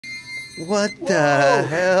What the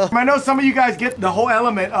hell? I know some of you guys get the whole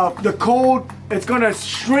element of the cold. It's gonna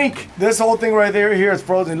shrink. This whole thing right there here is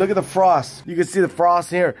frozen. Look at the frost. You can see the frost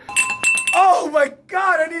here. Oh my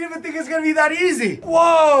God, I didn't even think it's gonna be that easy.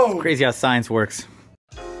 Whoa. It's crazy how science works.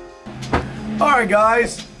 All right,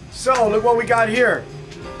 guys. So look what we got here.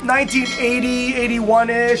 1980,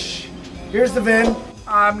 81-ish. Here's the VIN.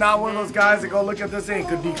 I'm not one of those guys that go look at this thing and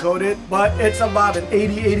could decode it, but it's about an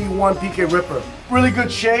 80, 81 PK Ripper. Really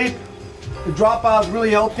good shape. The dropout is really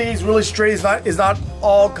healthy. It's really straight. It's not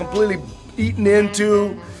all completely eaten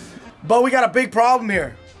into. But we got a big problem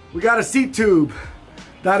here. We got a seat tube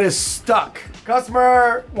that is stuck.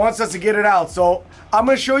 Customer wants us to get it out. So I'm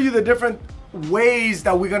gonna show you the different ways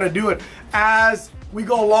that we're gonna do it as we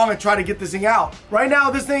go along and try to get this thing out. Right now,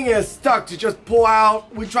 this thing is stuck to just pull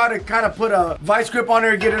out. We try to kind of put a vice grip on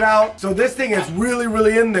there and get it out. So this thing is really,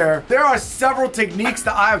 really in there. There are several techniques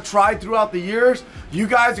that I have tried throughout the years. You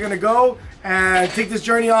guys are gonna go and take this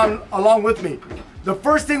journey on along with me. The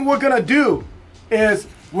first thing we're gonna do is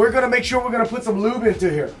we're gonna make sure we're gonna put some lube into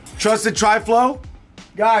here. Trusted Tri-Flow.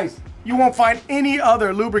 Guys, you won't find any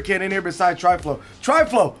other lubricant in here besides Tri-Flow.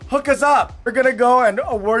 Tri-Flow, hook us up. We're gonna go and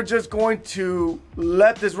we're just going to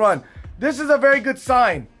let this run. This is a very good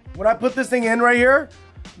sign. When I put this thing in right here,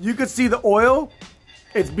 you can see the oil.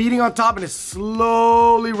 It's beating on top and it's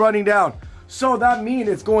slowly running down. So that means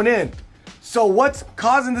it's going in. So what's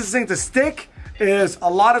causing this thing to stick is a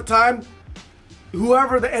lot of time,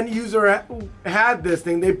 whoever the end user had this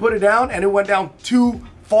thing, they put it down and it went down too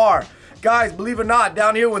far. Guys, believe it or not,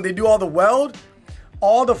 down here when they do all the weld,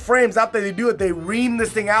 all the frames, after they do it, they ream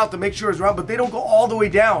this thing out to make sure it's round, but they don't go all the way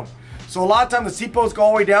down. So a lot of times the seat posts go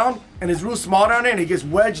all the way down and it's real small down there and it gets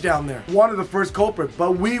wedged down there. One of the first culprits,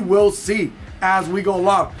 but we will see as we go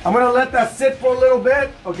along. I'm gonna let that sit for a little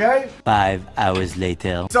bit, okay? 5 hours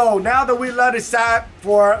later. So now that we let it sat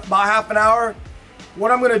for about half an hour,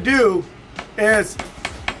 what I'm gonna do is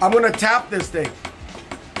I'm gonna tap this thing.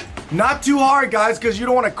 Not too hard, guys, because you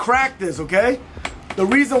don't want to crack this, okay? The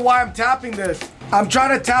reason why I'm tapping this, I'm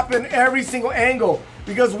trying to tap in every single angle,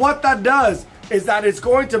 because what that does is that it's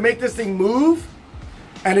going to make this thing move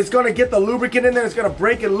and it's going to get the lubricant in there. It's going to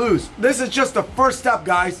break it loose. This is just the first step,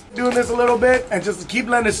 guys. Doing this a little bit and just keep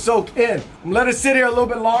letting it soak in. I'm going to let it sit here a little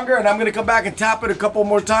bit longer and I'm going to come back and tap it a couple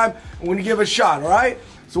more times. I'm going to give it a shot, all right?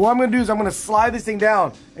 So what I'm going to do is I'm going to slide this thing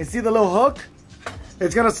down and see the little hook?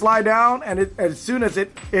 It's gonna slide down and as soon as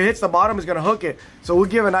it hits the bottom, it's gonna hook it. So we'll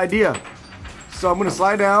give an idea. So I'm gonna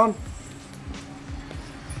slide down.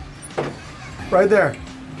 Right there.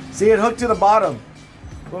 See it hooked to the bottom.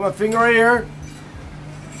 Put my finger right here.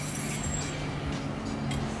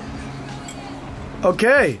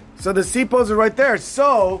 Okay, so the seat post is right there.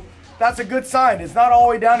 So that's a good sign. It's not all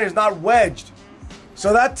the way down here, it's not wedged.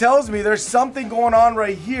 So that tells me there's something going on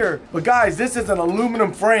right here. But guys, this is an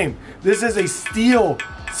aluminum frame. This is a steel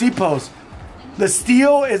seat post. The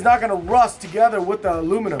steel is not gonna rust together with the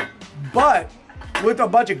aluminum. But with a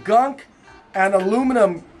bunch of gunk and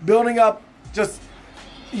aluminum building up just,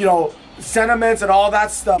 you know, sediments and all that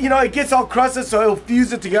stuff, you know, it gets all crusted, so it'll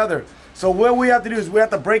fuse it together. So what we have to do is we have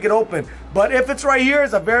to break it open. But if it's right here,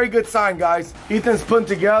 it's a very good sign, guys. Ethan's putting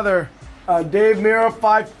together Dave Mira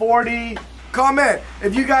 540. Comment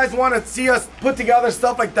if you guys want to see us put together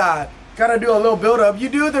stuff like that, kind of do a little build up. You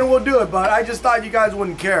do, then we'll do it, but I just thought you guys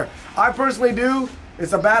wouldn't care. I personally do.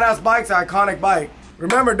 It's a badass bike. It's an iconic bike.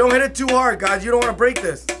 Remember, don't hit it too hard, guys. You don't want to break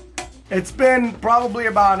this. It's been probably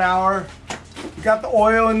about an hour. You got the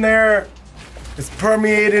oil in there. It's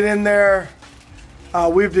permeated in there.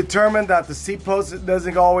 We've determined that the seat post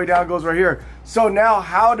doesn't go all the way down, it goes right here. So now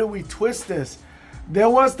how do we twist this? There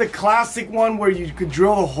was the classic one where you could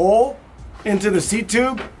drill a hole into the seat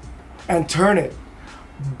tube and turn it.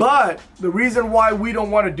 But the reason why we don't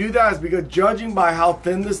want to do that is because judging by how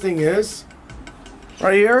thin this thing is,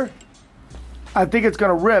 right here, I think it's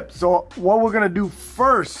gonna rip. So what we're gonna do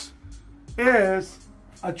first is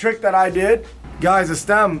a trick that I did. Guys, the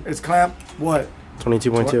stem is clamped, what?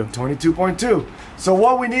 22.2. 22.2. So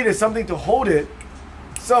what we need is something to hold it.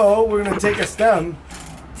 So we're gonna take a stem,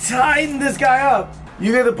 tighten this guy up.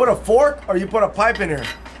 You either put a fork or you put a pipe in here.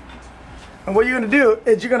 And what you're gonna do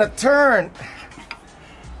is you're gonna turn.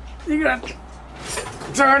 You're gonna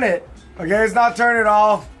turn it. Okay, it's not turned at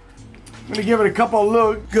all. I'm gonna give it a couple of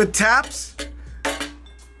little good taps.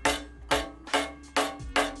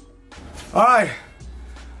 All right.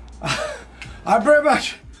 I'm pretty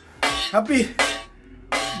much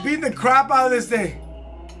beating the crap out of this thing.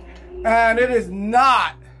 And it is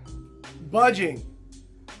not budging.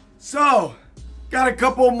 So, got a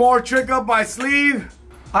couple more trick up my sleeve.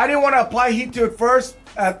 I didn't want to apply heat to it first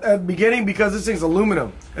at the beginning because this thing's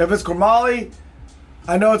aluminum. If it's chromoly,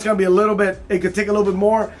 I know it's gonna be a little bit, it could take a little bit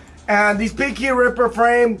more. And these Pinky Ripper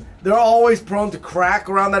frame, they're always prone to crack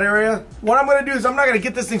around that area. What I'm gonna do is I'm not gonna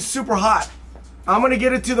get this thing super hot. I'm gonna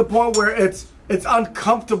get it to the point where it's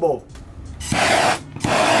uncomfortable.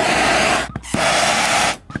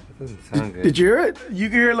 Doesn't sound good. Did you hear it? You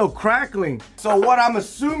can hear a little crackling. So what I'm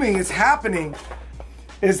assuming is happening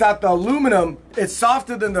is that the aluminum is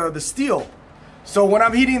softer than the steel. So when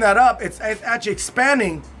I'm heating that up, it's actually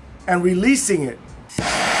expanding and releasing it.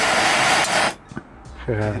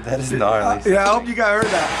 That is gnarly. Yeah, I hope you guys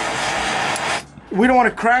heard that. We don't want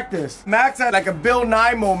to crack this. Max had like a Bill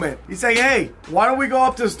Nye moment. He's saying, hey, why don't we go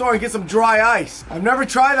up to the store and get some dry ice? I've never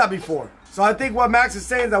tried that before. So I think what Max is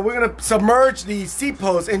saying is that we're gonna submerge the seat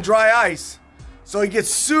post in dry ice so it gets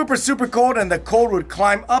super, super cold and the cold would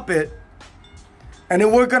climb up it. And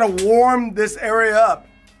then we're gonna warm this area up.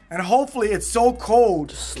 And hopefully it's so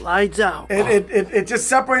cold. Slides out. It just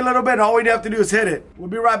separates a little bit and all we have to do is hit it. We'll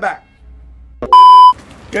be right back.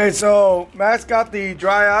 Okay, so Max got the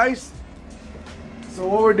dry ice. So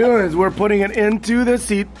what we're doing is we're putting it into the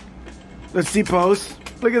seat post.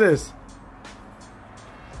 Look at this.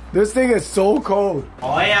 This thing is so cold.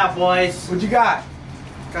 Oh yeah, boys. What you got?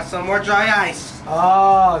 Got some more dry ice.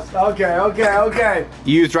 Oh, okay.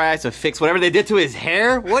 You use dry ice to fix whatever they did to his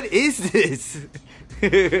hair? What is this?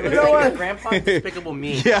 You know what? Grandpa Despicable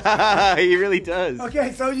Me. Yeah, he really does.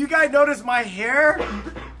 Okay, so you guys notice my hair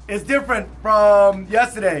is different from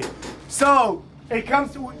yesterday. So it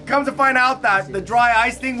comes to find out that the dry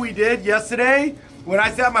ice thing we did yesterday, when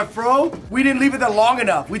I set my fro, we didn't leave it there long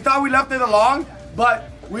enough. We thought we left it there long, but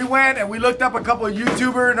we went and we looked up a couple of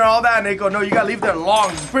YouTubers and all that, and they go, no, you gotta leave it there long.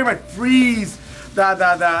 You pretty much freeze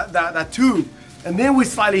that tube, and then we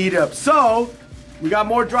slightly heat it up. So we got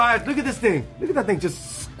more dry ice. Look at this thing. Look at that thing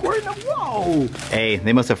just squirting up. Whoa. Hey,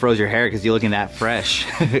 they must have froze your hair because you're looking that fresh.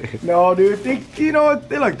 No, dude. You know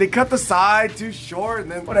what? They cut the side too short,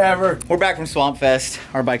 and then whatever. We're back from Swamp Fest.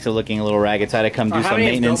 Our bikes are looking a little ragged, so I had to come do some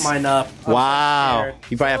maintenance. Built mine up. Wow.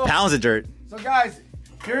 You probably have pounds of dirt. So guys,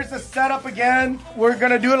 here's the setup again. We're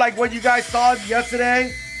gonna do it like what you guys saw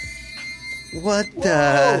yesterday. What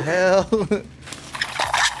the hell?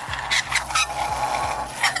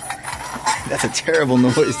 That's a terrible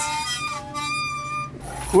noise.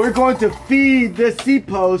 We're going to feed this seat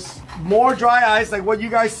post more dry ice like what you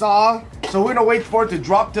guys saw. So we're gonna wait for it to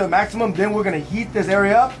drop to a maximum, then we're gonna heat this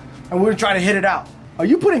area up and we're gonna try to hit it out. Are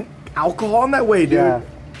you putting alcohol in that way, dude? Yeah.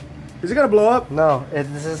 Is it gonna blow up? No,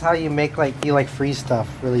 this is how you make you freeze stuff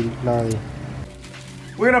really gnarly.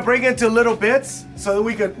 We're gonna break it into little bits so that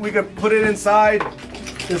we could put it inside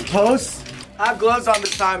this post. I have gloves on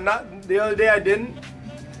this time. Not the other day I didn't,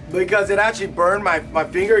 because it actually burned my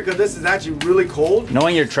finger because this is actually really cold.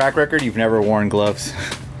 Knowing your track record, you've never worn gloves.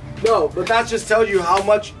 No, but that just tells you how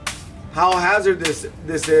hazardous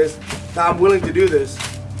this is that I'm willing to do this.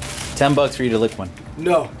 $10 for you to lick one.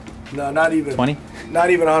 No, not even. 20? Not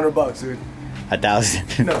even $100, dude.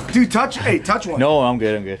 1,000. No, dude, touch one. No, I'm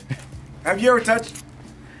good. Have you ever touched?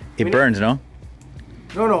 It burns, no?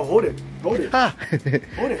 No, hold it. Hold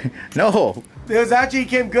it. No. This actually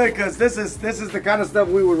came good because this is the kind of stuff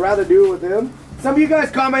we would rather do with him. Some of you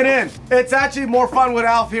guys comment in. It's actually more fun with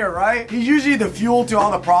Alf here, right? He's usually the fuel to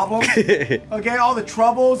all the problems. Okay, all the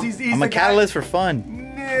troubles. He's I'm a catalyst for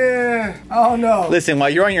fun. Yeah, I don't know. Listen, while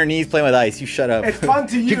you're on your knees playing with ice, you shut up. It's fun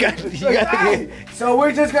to you. So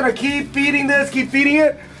we're just gonna keep feeding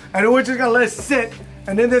it, and then we're just gonna let it sit.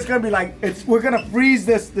 And then there's gonna be like, we're gonna freeze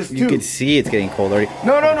this tube. You can see it's getting cold already.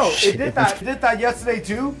 No. It did that yesterday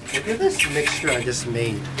too. Look at this mixture I just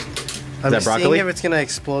made. I'm that broccoli? seeing if it's gonna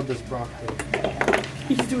explode this broccoli.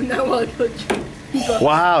 He's doing that while I coach.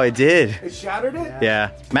 Wow, it did. It shattered it?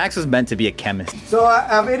 Yeah. Max was meant to be a chemist. So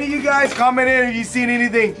have any of you guys commented if you've seen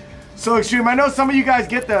anything so extreme? I know some of you guys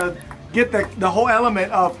get the whole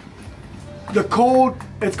element of the cold.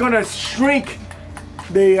 It's gonna shrink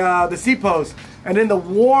the seat post, and then the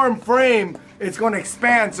warm frame, it's gonna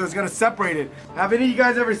expand, so it's gonna separate it. Have any of you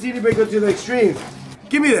guys ever seen anybody go to the extreme?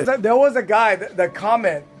 Give me this. There was a guy that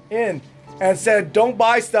comment in and said, don't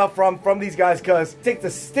buy stuff from these guys because take the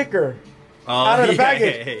sticker out of the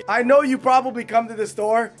package. I know you probably come to the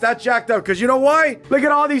store. That's jacked up because you know why? Look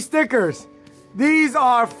at all these stickers. These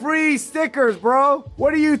are free stickers, bro.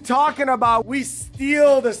 What are you talking about? We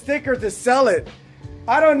steal the sticker to sell it.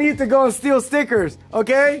 I don't need to go and steal stickers,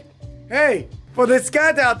 okay? Hey, for this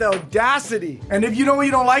guy to have the audacity. And if you know you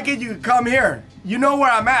don't like it, you can come here. You know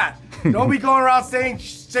where I'm at. Don't be going around saying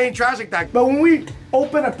trash like that. But when we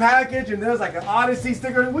open a package and there's like an Odyssey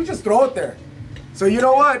sticker, we just throw it there. So you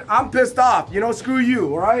know what? I'm pissed off. You know, screw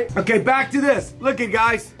you, all right? Okay, back to this. Look it,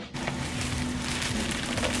 guys.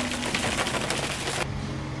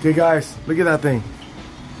 Okay, guys, look at that thing.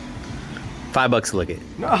 $5 to look at.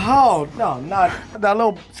 No, not that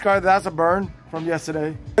little scar. That's a burn from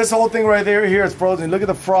yesterday. This whole thing right there here is frozen. Look at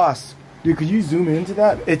the frost. Dude, could you zoom into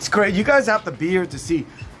that? It's great. You guys have to be here to see.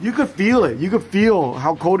 You could feel it. You could feel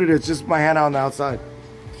how cold it is. Just my hand on the outside.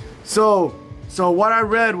 So what I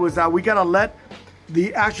read was that we gotta let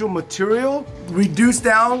the actual material reduce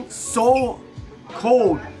down so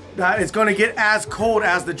cold that it's gonna get as cold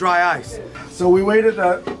as the dry ice. So we waited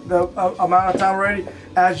the amount of time already.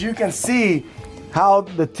 As you can see how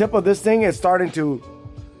the tip of this thing is starting to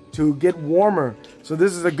get warmer. So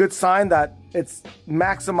this is a good sign that it's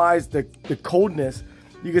maximized the coldness.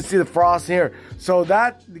 You can see the frost here. So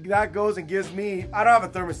that goes and gives me, I don't have a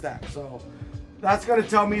thermostat. So that's gonna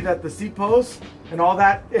tell me that the seat post and all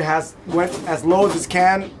that, it went as low as it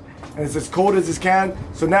can and it's as cold as it can.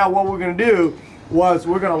 So now what we're gonna do was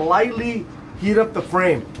we're gonna lightly heat up the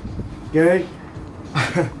frame, okay?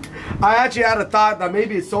 I actually had a thought that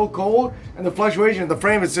maybe it's so cold and the fluctuation of the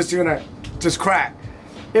frame is just gonna crack.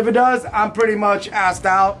 If it does, I'm pretty much assed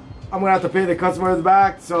out. I'm gonna have to pay the customer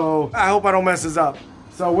back, so I hope I don't mess this up.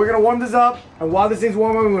 So we're gonna warm this up, and while this thing's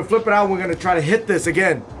warming, we're gonna flip it out and we're gonna try to hit this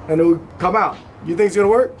again, and it'll come out. You think it's gonna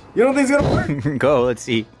work? You don't think it's gonna work? Go, let's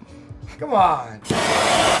see. Come on.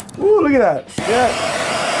 Ooh, look at that. Yeah.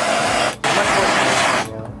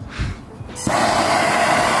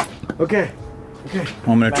 Okay.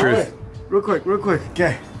 Moment of truth. Real quick.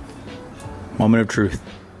 Okay. Moment of truth.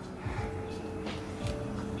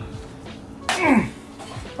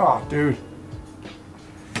 Oh, dude.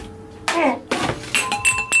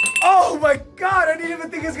 Oh my God, I didn't even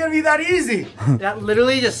think it's gonna be that easy. That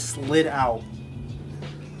literally just slid out.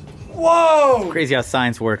 Whoa. Crazy how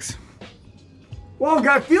science works. Whoa,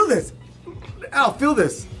 God, feel this. Al, feel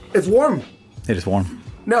this. It's warm. It is warm.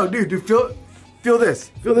 No, dude, feel this.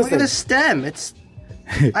 Feel this Look at the thing. stem. It's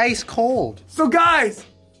ice cold. So guys,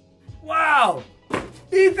 wow.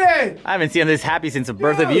 Ethan! I haven't seen this happy since the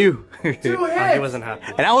birth of you. 2 hits. He wasn't happy.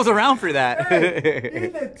 And I was around for that. Hey,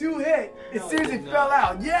 Ethan, 2 hit. It seriously fell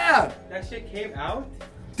out. Yeah. That shit came out?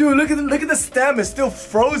 Dude, look at the stem. It's still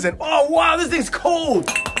frozen. Oh wow, this thing's cold.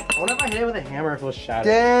 I wonder if I hit it with a hammer if it was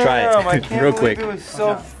shattered. Damn, Try it. I can't Real believe quick. It was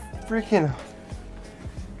so freaking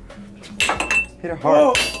hit it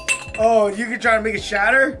Whoa. hard. Oh, you can try to make it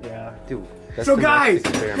shatter? Yeah, dude. That's So the guys,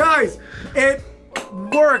 most experiment. it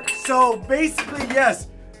worked. So basically, yes.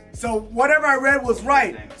 So whatever I read was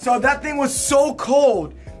right. So that thing was so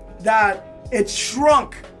cold that it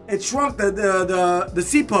shrunk. It shrunk the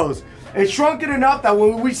seat post. It shrunk it enough that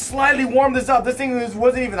when we slightly warmed this up, this thing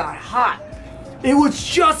wasn't even that hot. It was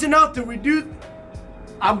just enough to reduce.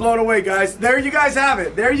 I'm blown away, guys. There you guys have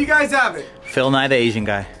it. There you guys have it. Phil Nye, the Asian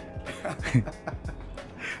guy.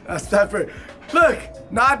 That's that for. Look,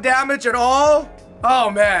 not damaged at all. Oh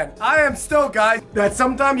man, I am stoked, guys. That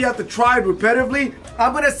sometimes you have to try it repetitively.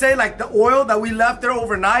 I'm gonna say like the oil that we left there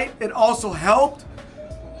overnight, it also helped.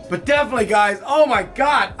 But definitely, guys. Oh my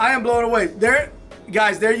God, I am blown away. There,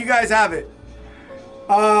 guys. There you guys have it.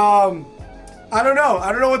 I don't know.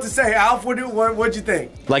 I don't know what to say. Alf, what'd you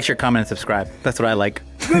think? Like, share, comment, and subscribe. That's what I like.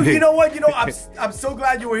 Dude, you know what? I'm so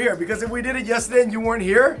glad you were here, because if we did it yesterday and you weren't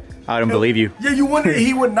here, I don't believe you. Yeah, you wouldn't.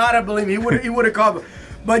 He would not have believed me. He would have called me.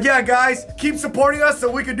 But yeah, guys, keep supporting us so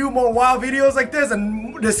we can do more wild videos like this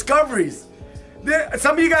and discoveries.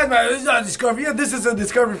 Some of you guys might, this is not a discovery. Yeah, this is a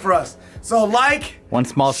discovery for us. So like, One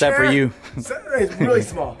small step for share. you. It's really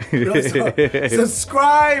small. Really small.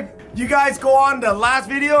 Subscribe. You guys go on the last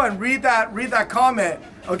video and read that comment.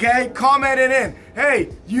 Okay, comment it in. Hey,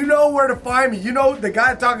 you know where to find me. You know the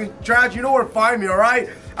guy talking trash. You know where to find me. All right.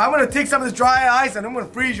 I'm gonna take some of this dry ice and I'm gonna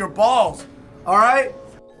freeze your balls. All right.